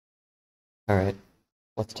Alright,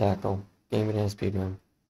 let's tackle Game Banana Speedrun.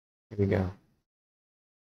 Here we go.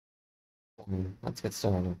 Let's get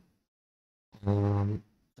started. I've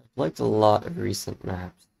liked a lot of recent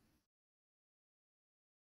maps.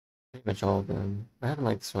 Pretty much all of them. I haven't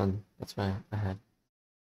liked this one. That's why I had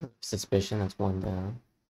suspicion. That's one down.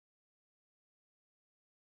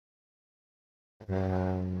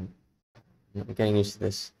 I'm getting used to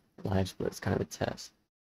this live split. It's kind of a test.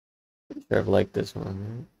 Pretty sure I've liked this one,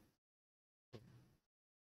 right?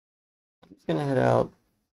 I'm just gonna head out.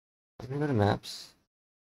 I'm gonna go to maps.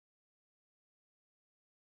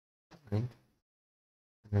 Right? And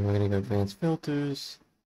then we're gonna go advanced filters.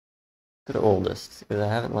 Go to oldest, because I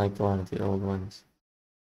haven't liked a lot of the old ones.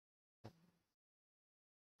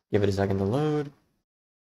 Give it a second to load.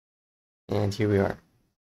 And here we are.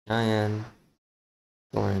 Cheyenne,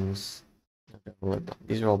 Thorns.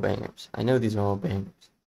 These are all bangers. I know these are all bangers.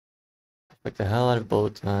 I like the hell out of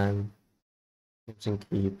Bullet Time. Crimson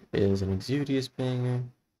Keep is an Exudious banger.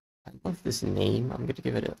 I love this name. I'm gonna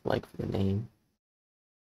give it a like for the name.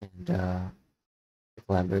 And the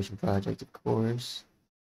collaboration project, of course.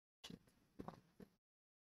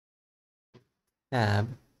 Tab.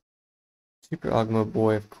 Super Ogmo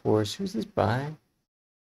Boy, of course. Who's this by?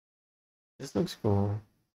 This looks cool.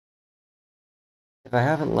 If I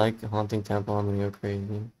haven't liked the Haunting Temple, I'm gonna go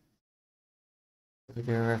crazy.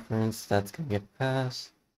 Video reference, that's gonna get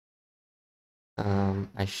passed.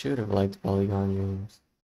 I should have liked Polygon Dreams.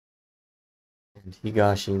 And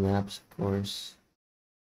Higashi maps, of course.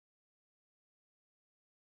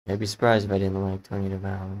 I'd be surprised if I didn't like Tornado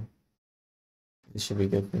Valley. This should be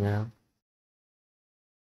good for now.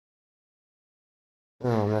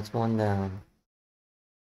 Oh, that's one down.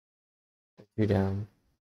 Two down.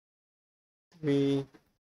 Three.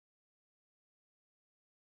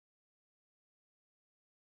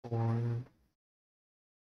 Four.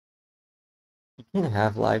 You can't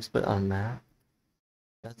have live split on map.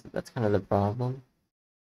 That's kind of the problem.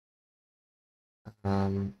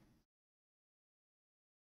 Yeah,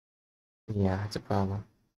 it's a problem.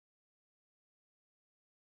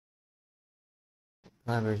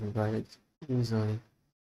 Collaboration project,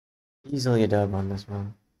 easily a dub on this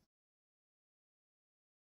one.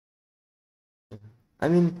 I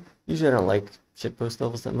mean, usually I don't like shitpost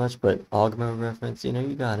levels that much, but Ogmo reference, you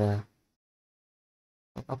gotta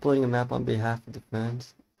uploading a map on behalf of the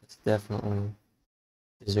fans. It's definitely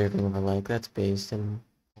deserving of a like. That's based in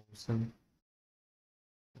wholesome.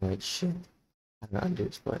 Wait, shit. I'm gonna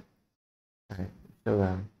undo split. Alright,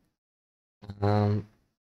 showdown.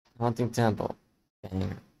 Haunting Temple,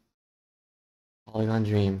 banger. Polygon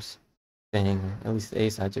Dreams, banger. At least the A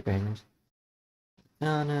sides are bangers.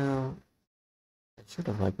 No. I should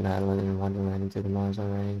have liked Madeline and Wonderland into the Mars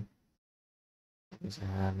already. I guess I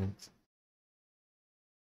haven't.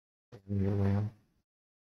 I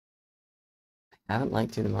haven't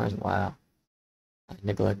liked To the Mars. Wow. I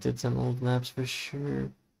neglected some old maps for sure.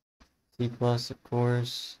 C plus, of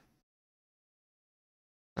course.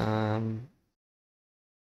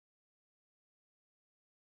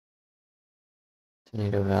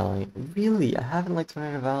 Tornado Valley. Really? I haven't liked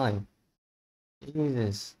Tornado Valley.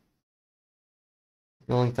 Jesus.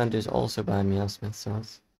 Rolling Thunder is also by Meowsmith, so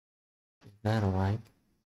let's give that a like.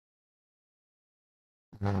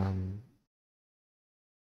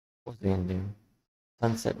 What's we gonna do?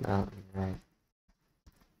 Sunset Mountain, right?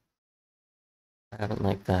 I haven't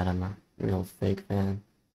liked that. I'm a real fake fan.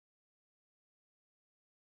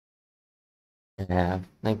 I have.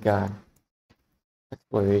 Thank God.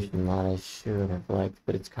 Exploration mod I should have liked,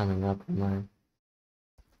 but it's coming up in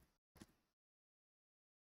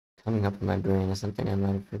my brain as something I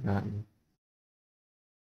might have forgotten.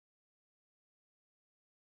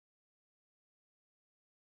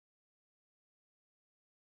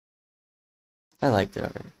 I liked it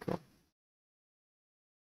already. Cool.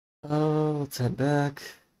 Oh, let's head back.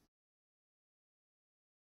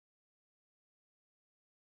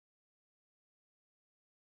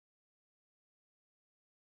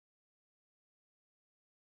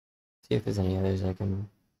 See if there's any others I can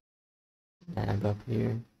nab up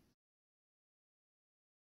here.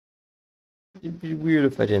 It'd be weird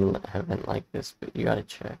if I haven't liked this, but you gotta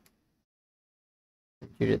check.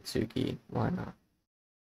 Juditsuki, why not?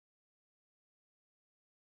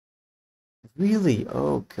 Really?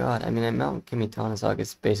 Oh god. I mean, I Mount Kimitanasaga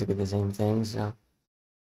is basically the same thing, so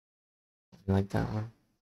I like that one.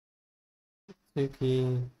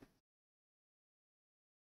 Suki.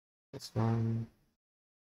 This one.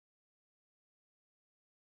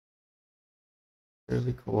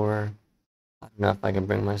 Early core. I don't know if I can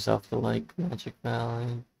bring myself to like Magic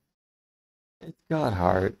Valley. It's got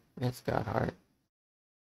heart. It's got heart.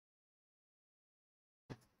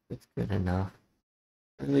 It's good enough.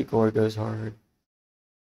 Early core goes hard.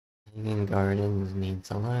 Hanging Gardens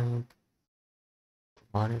needs a like.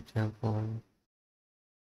 Water Temple.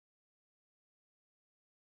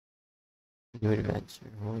 New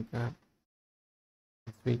Adventure. Holy crap.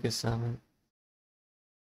 Afrika Summit.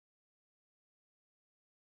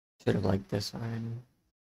 Should have liked this already.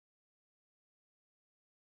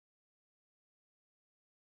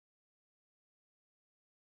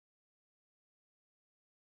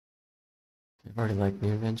 I've already liked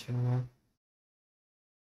New Adventure one.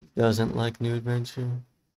 Doesn't like New Adventure.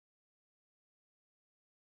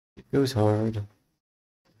 It goes hard.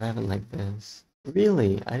 I haven't liked this.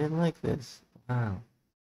 Really? I didn't like this. Wow.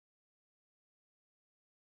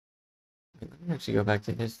 Wait, let me actually go back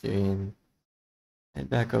to history and head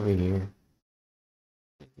back over here.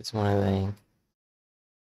 This one I think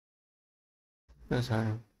goes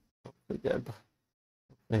hard. Hopefully good.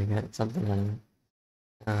 Hopefully I got something out of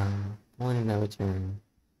it. Point of no return.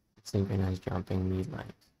 Synchronized jumping, need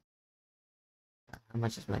lights. How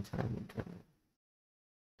much is my time?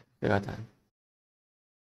 I got time.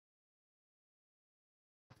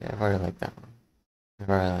 Okay, I've already liked that one. I've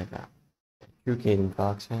already liked that one. True Caden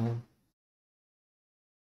Fox fan.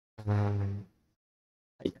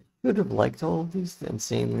 I should have liked all of these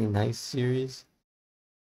insanely nice series.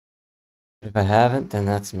 But if I haven't, then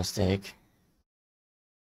that's a mistake.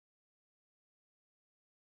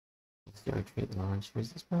 Let's go retreat launch.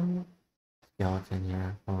 Who's this one? Skeleton,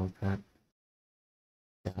 yeah. Follow that.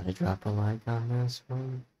 Gotta drop a like on this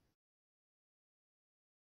one.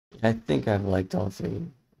 I think I've liked all three.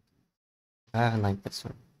 I haven't liked this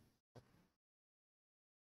one.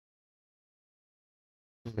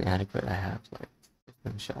 Even adequate, I have liked.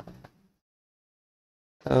 There's no shot at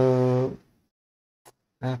that. Oh,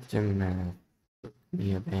 Aftermath.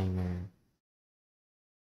 Be a banger.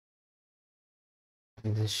 I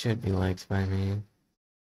think this should be liked by me.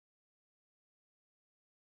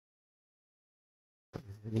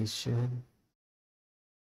 These should.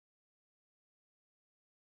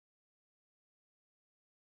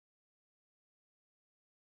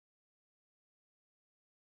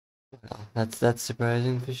 Well, that's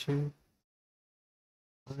surprising for sure.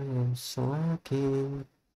 I am slacking.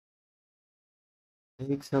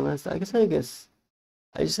 Big Celeste. I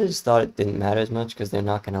just thought it didn't matter as much because they're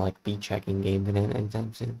not gonna like be checking game in it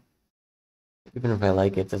anytime soon. Even if I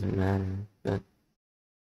like it, doesn't matter. But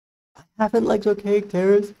I haven't liked Archaic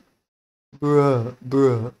Terrace. Bruh.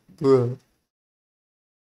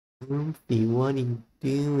 Rumpy, what are you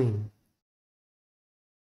doing?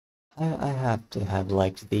 I have to have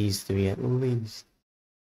liked these three at least.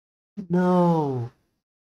 No.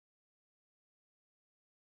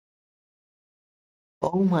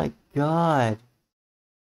 Oh my god.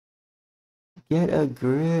 Get a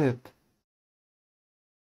grip.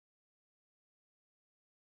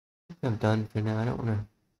 I think I'm done for now. I don't want to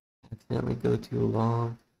accidentally go too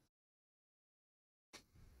long.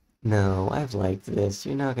 No, I've liked this.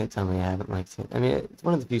 You're not gonna tell me I haven't liked it. I mean, it's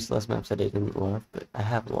one of the few Celeste maps that I didn't love, but I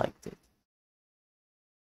have liked it.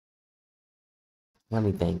 Let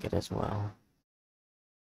me thank it as well.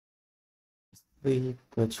 Sleep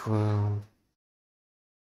Patrol.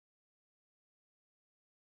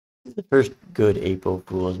 This is the first good April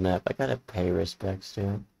Fool's map. I gotta pay respects to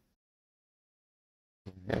it.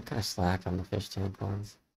 I kind of slacked on the fish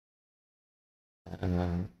tampons.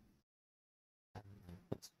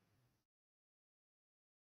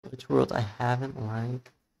 Which world I haven't liked?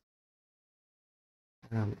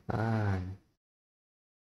 Come on.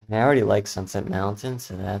 I already like Sunset Mountain,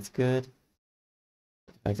 so that's good.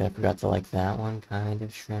 In fact, I forgot to like that one, kind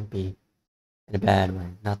of shrimpy. In a bad way,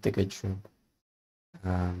 not the good shrimp.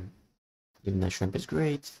 Even though shrimp is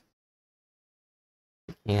great,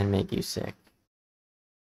 it can make you sick.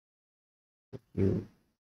 If you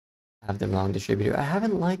have the wrong distributor. I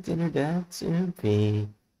haven't liked Interdepths.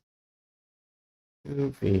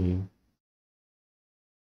 Oopie.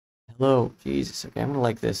 Hello, Jesus. Okay, I'm gonna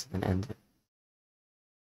like this and then end it.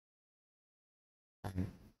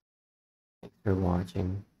 Thanks for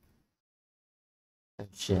watching. Oh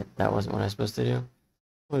shit, that wasn't what I was supposed to do.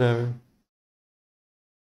 Whatever.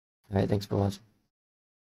 Alright, thanks for watching.